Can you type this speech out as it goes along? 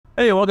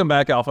Hey, welcome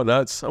back, Alpha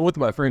Nuts. I'm with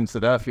my friend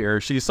Sadaf here.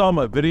 She saw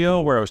my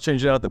video where I was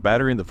changing out the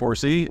battery in the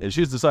 4C, and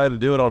she's decided to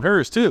do it on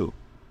hers too.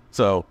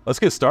 So let's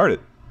get started.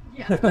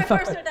 Yeah, my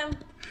first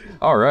attempt.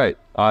 All right,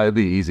 it'll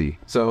be easy.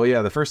 So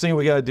yeah, the first thing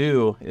we gotta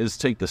do is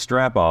take the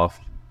strap off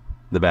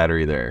the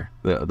battery there,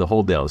 the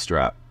hold down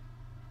strap.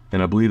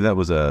 And I believe that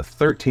was a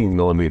 13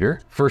 millimeter.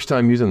 First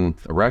time using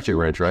a ratchet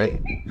wrench,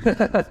 right?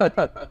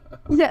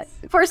 Yes,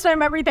 first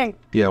time everything.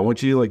 Yeah,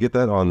 once you get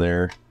that on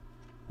there,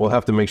 we'll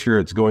have to make sure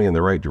it's going in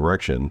the right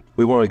direction.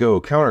 We want to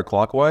go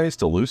counterclockwise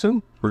to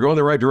loosen. We're going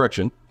the right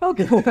direction.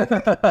 Okay.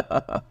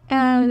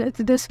 And it's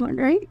this one,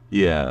 right?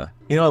 Yeah.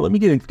 You know, let me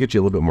get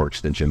you a little bit more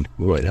extension.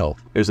 It might help.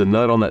 There's a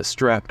nut on that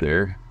strap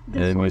there.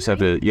 And we just have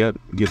to,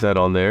 get that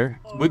on there.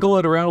 Wiggle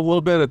it around a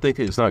little bit. I think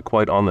it's not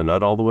quite on the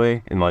nut all the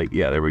way. And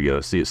there we go.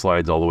 See, it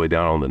slides all the way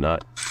down on the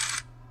nut.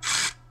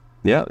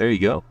 Yeah, there you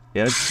go.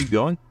 Yeah, just keep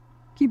going.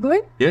 Keep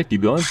going? Yeah, keep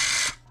going.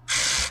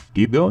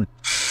 Keep going.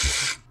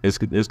 It's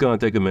going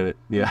to take a minute.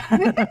 Yeah.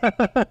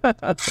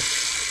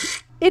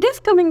 It is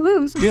coming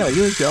loose. Yeah,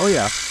 oh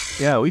yeah.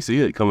 Yeah, we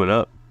see it coming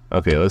up.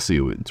 Okay, let's see.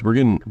 We're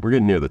getting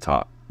near the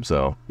top.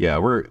 So, yeah,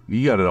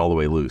 you got it all the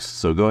way loose.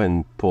 So go ahead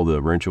and pull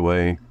the wrench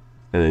away.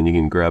 And then you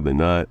can grab the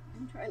nut.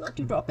 Try not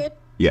to drop it.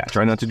 Yeah,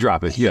 try not to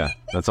drop it. Yeah,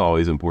 that's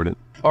always important.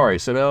 All right,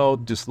 so now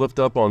just lift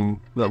up on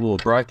that little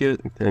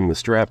bracket and the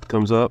strap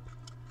comes up.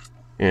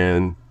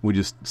 And we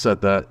just set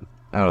that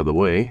out of the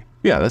way.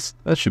 Yeah,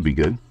 that should be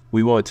good.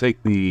 We want to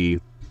take the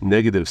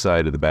negative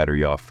side of the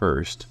battery off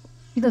first.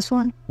 This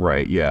one?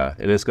 Right, yeah.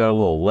 And it's got a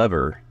little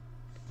lever.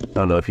 I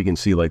don't know if you can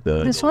see the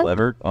this one?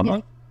 lever.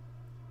 Uh-huh.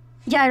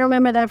 Yeah, I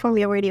remember that from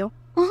your radio.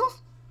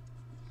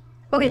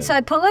 Okay, so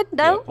I pull it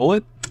down? Yeah, pull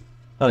it.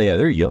 Oh, yeah,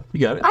 there you go.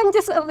 You got it. I'm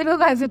just a little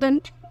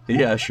hesitant.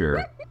 Yeah,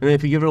 sure. And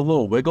if you give it a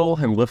little wiggle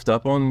and lift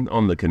up on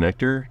the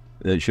connector,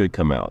 it should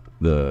come out.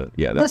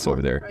 That's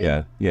over there.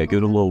 Right? Yeah, give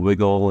it a little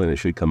wiggle and it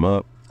should come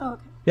up. Oh,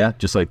 okay. Yeah,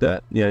 just like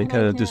that. Yeah, and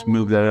kind of just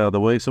move that out of the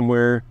way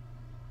somewhere.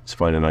 Just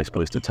find a nice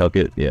place to tuck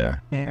it. Yeah.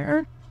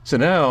 There. So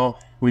now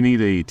we need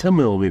a 10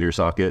 millimeter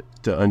socket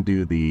to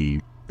undo the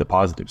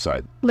positive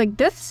side. Like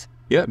this?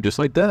 Yeah, just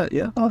like that.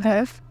 Yeah.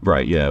 Okay.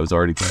 Right. Yeah, it was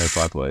already kind of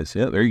clockwise.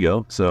 Yeah, there you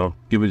go. So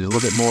give it just a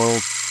little bit more.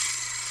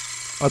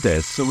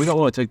 Okay, so we don't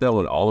want to take that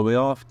one all the way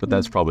off, but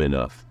that's probably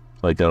enough.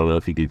 I don't know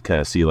if you could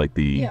kind of see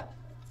the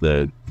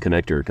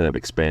connector kind of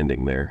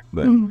expanding there,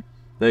 but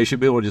now you should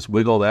be able to just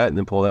wiggle that and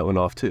then pull that one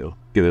off too.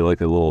 Give it a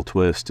little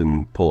twist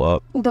and pull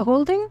up. The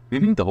whole thing?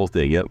 Mm-hmm, the whole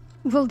thing. Yep.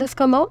 Will this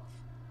come out?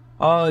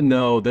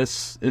 No,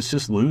 it's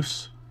just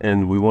loose,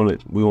 and we want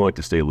it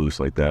to stay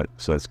loose like that,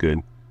 so that's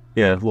good.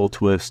 Yeah, a little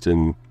twist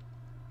and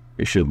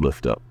it should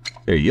lift up.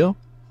 There you go,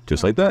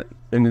 just like that,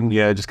 and then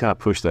just kind of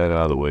push that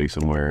out of the way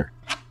somewhere.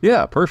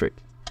 Yeah, perfect.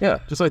 Yeah,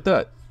 just like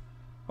that.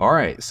 All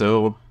right,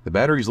 so the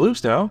battery's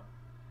loose now.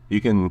 You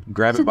can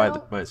grab it by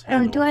its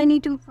handle. Do I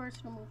need to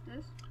first remove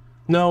this?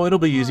 No, it'll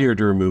be easier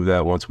to remove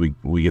that once we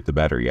get the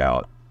battery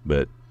out.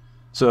 But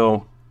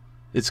so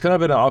it's kind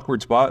of in an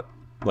awkward spot,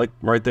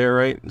 right there,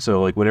 right?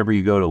 So whenever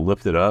you go to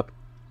lift it up,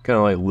 kind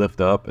of lift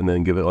up and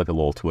then give it a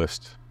little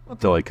twist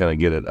to kind of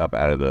get it up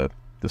out of the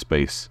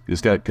space.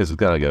 Because it's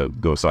got to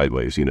go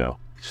sideways, You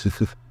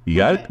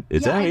got it?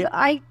 It's out.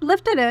 I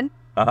lifted it.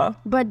 Uh-huh.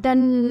 But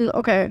then,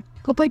 okay.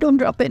 Hope I don't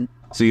drop it.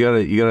 So you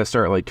gotta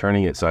start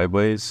turning it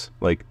sideways,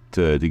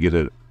 to get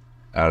it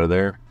out of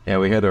there. Yeah,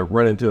 we had to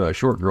run into a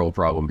short girl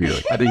problem here.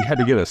 I had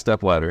to get a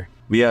step ladder.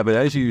 But yeah, but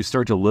as you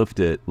start to lift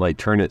it,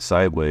 turn it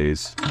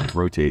sideways,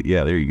 rotate.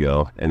 Yeah, there you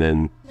go. And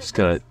then just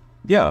kind of,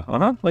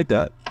 like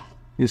that.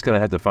 You just kind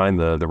of have to find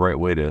the right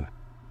way to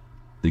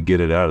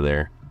get it out of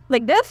there.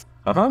 Like this?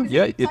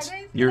 Yeah,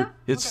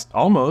 it's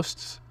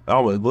almost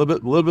a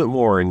little bit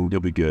more, and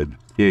you'll be good.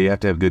 Yeah, you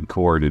have to have good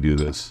core to do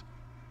this.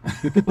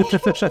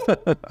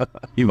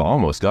 You've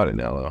almost got it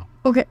now, though.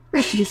 Okay.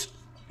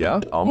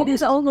 Yeah, almost. It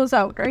is almost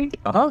out, right?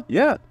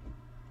 Yeah.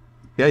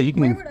 Yeah, you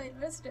can. Where would I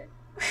rest it?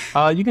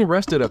 You can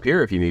rest it up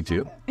here if you need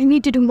to. I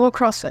need to do more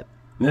CrossFit.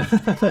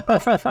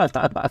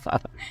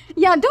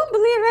 Yeah, don't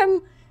believe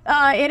him.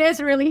 It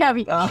is really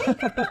heavy.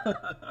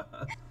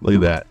 Look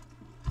at that.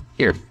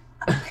 Here.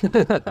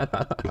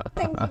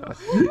 Thank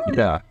you.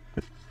 Yeah.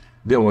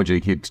 Didn't want you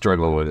to keep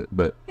struggling with it,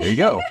 but there you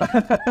go.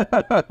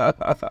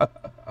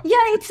 Yeah,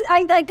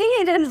 I think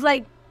it is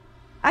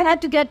I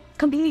had to get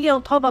completely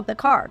on top of the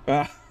car.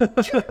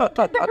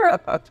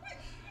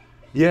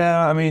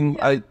 Yeah, I mean,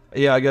 I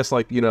guess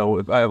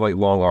if I have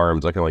long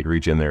arms, I can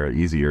reach in there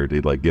easier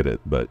to get it,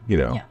 but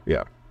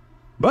yeah.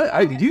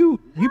 But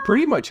you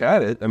pretty much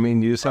had it. I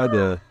mean, you just had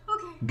to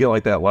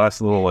get that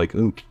last little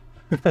oomph.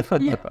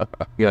 You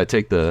gotta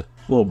take the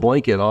little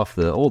blanket off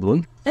the old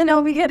one. And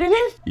now we get it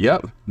in?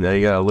 Yep. Now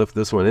you gotta lift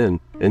this one in,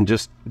 and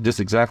just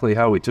exactly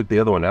how we took the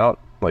other one out,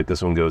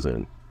 this one goes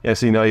in. Yeah.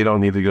 See, now you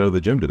don't need to go to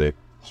the gym today.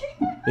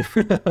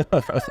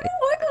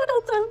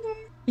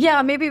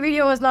 Yeah, maybe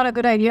video was not a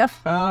good idea.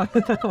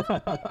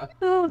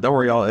 Don't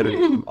worry, I'll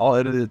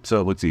edit it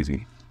so it looks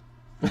easy.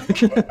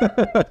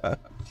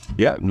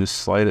 Yeah, and just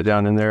slide it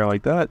down in there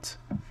like that.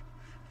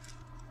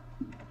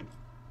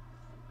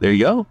 There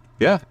you go.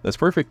 Yeah, that's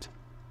perfect.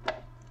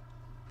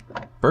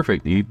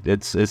 Perfect.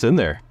 It's in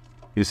there.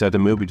 You just have to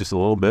move it just a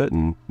little bit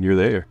and you're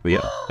there. But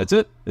yeah, that's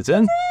it. It's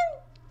in.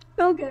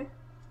 Okay.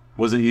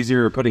 Was it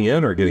easier putting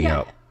in or getting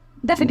out?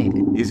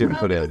 Definitely. Easier to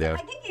put in, yeah. I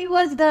think it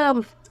was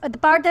the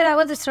part that I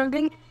was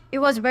struggling. It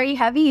was very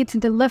heavy. It's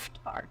the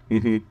lift part.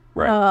 Mm-hmm.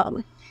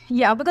 Right.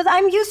 Yeah, because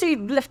I'm used to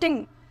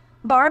lifting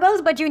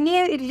barbells, but you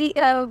need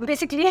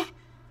basically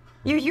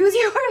you use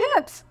your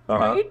hips,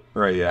 right?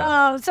 Right,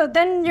 yeah. So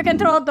then you can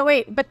throw out the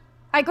weight, but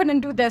I couldn't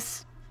do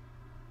this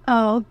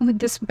with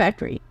this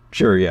battery.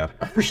 Sure, yeah.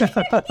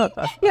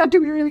 You have to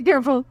be really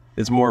careful.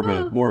 It's more of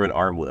an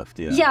arm lift,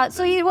 yeah. Yeah,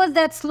 so it was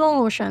that slow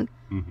motion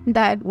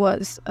that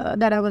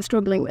I was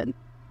struggling with.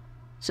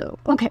 So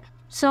okay,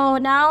 so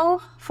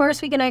now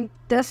first we connect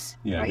this.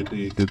 Yeah, right?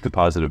 the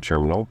positive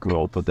terminal.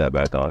 We'll put that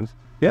back on.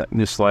 Yeah, and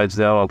just slides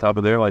down on top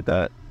of there like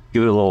that.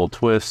 Give it a little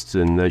twist,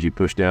 and as you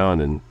push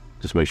down, and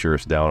just make sure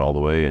it's down all the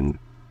way, and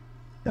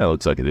yeah, it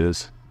looks like it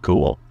is.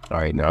 Cool. All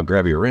right, now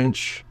grab your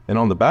wrench, and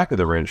on the back of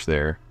the wrench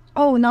there.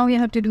 Oh, now we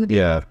have to do the.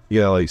 Yeah, you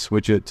gotta like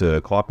switch it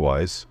to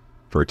clockwise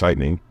for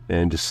tightening,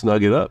 and just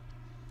snug it up.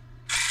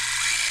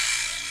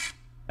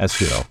 That's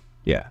good.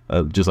 Yeah,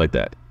 just like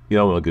that. You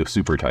don't want to go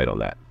super tight on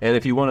that. And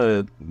if you want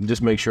to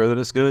just make sure that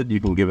it's good, you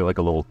can give it like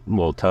a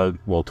little tug,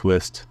 little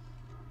twist,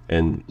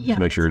 and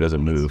make sure it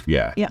doesn't move.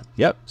 Yeah. Yeah.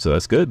 Yep. So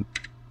that's good.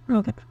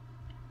 Okay.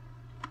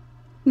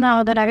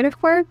 Now the negative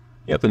part.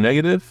 Yep. The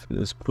negative.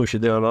 Just push it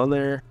down on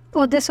there.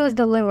 Oh, this was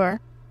the liver.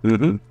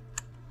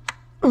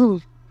 Mm-hmm.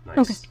 Ooh. Nice.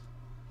 Okay.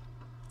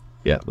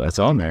 Yeah, that's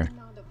on there.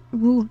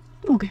 Ooh.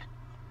 Okay.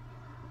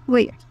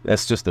 Wait.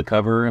 That's just the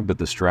cover, but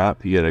the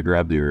strap, you gotta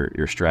grab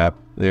your strap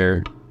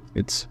there.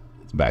 It's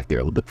back there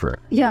a little bit further.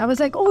 Yeah, I was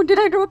like, oh, did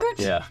I drop it?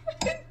 Yeah.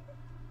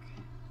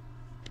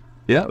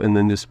 Yeah, and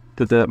then just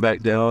put that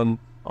back down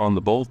on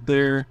the bolt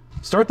there.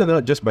 Start the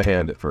nut just by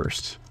hand at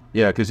first.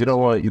 Yeah, because you don't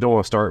want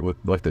to start with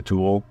like the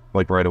tool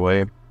like right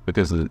away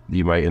because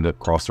you might end up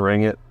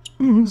cross-threading it.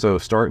 Mm-hmm. So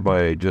start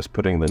by just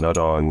putting the nut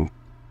on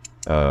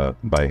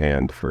by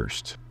hand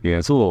first. Yeah,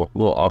 it's a little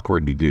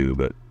awkward to do,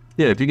 but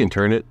yeah, if you can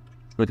turn it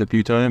like a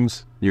few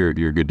times, you're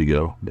good to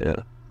go. Yeah.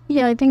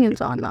 Yeah, I think it's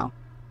on now.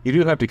 You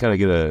do have to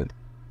kind of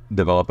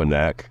develop a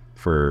knack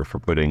for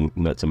putting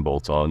nuts and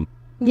bolts on.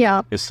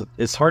 Yeah.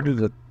 It's hard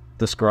to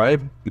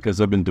describe because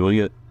I've been doing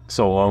it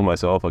so long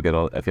myself. I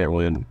can't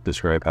really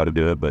describe how to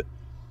do it, but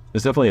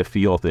it's definitely a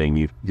feel thing.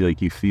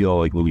 You feel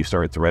like when you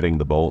start threading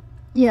the bolt.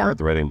 Yeah. Start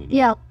threading.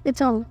 Yeah,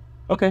 it's on.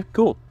 Okay,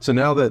 cool. So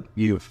now that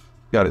you've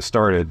got it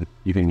started,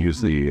 you can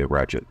use the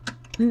ratchet.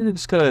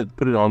 Just kind of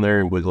put it on there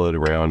and wiggle it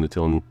around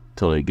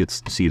until it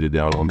gets seated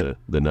down on the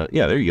nut.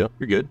 Yeah, there you go.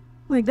 You're good.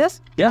 Like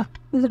this? Yeah.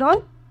 Is it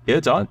on? Yeah,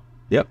 it's on.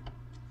 Yep.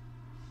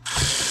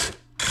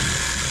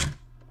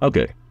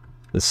 Okay.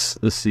 Let's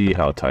see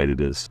how tight it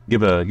is.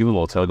 Give a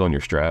little tug on your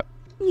strap.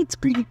 It's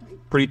pretty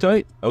tight. Pretty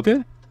tight?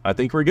 Okay. I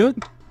think we're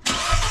good.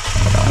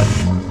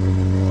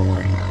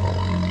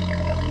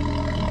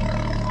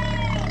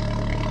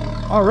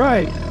 All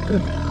right.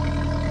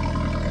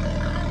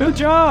 Good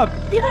job.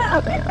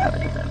 Yeah.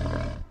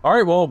 All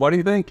right, well, what do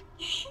you think?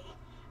 It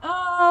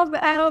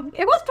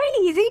was pretty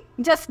easy,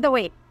 just the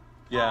weight.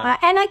 Yeah.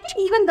 And I think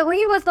even the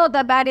weight was not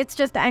that bad. It's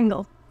just the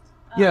angle.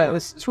 Yeah,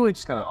 it's really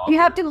just kind of awkward. You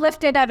have to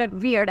lift it at a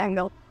weird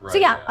angle. Right, so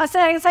yeah, a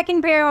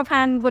second pair of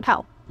hand would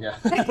help. Yeah.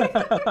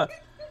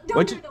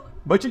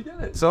 But you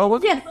did it, so it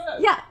wasn't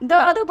bad. Yeah. The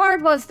other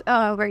part was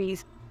very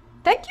easy.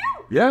 Thank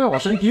you. Yeah, well,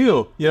 thank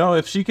you. You know,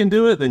 if she can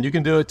do it, then you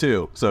can do it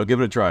too. So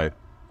give it a try.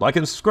 Like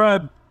and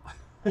subscribe.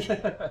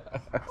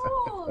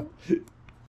 Cool.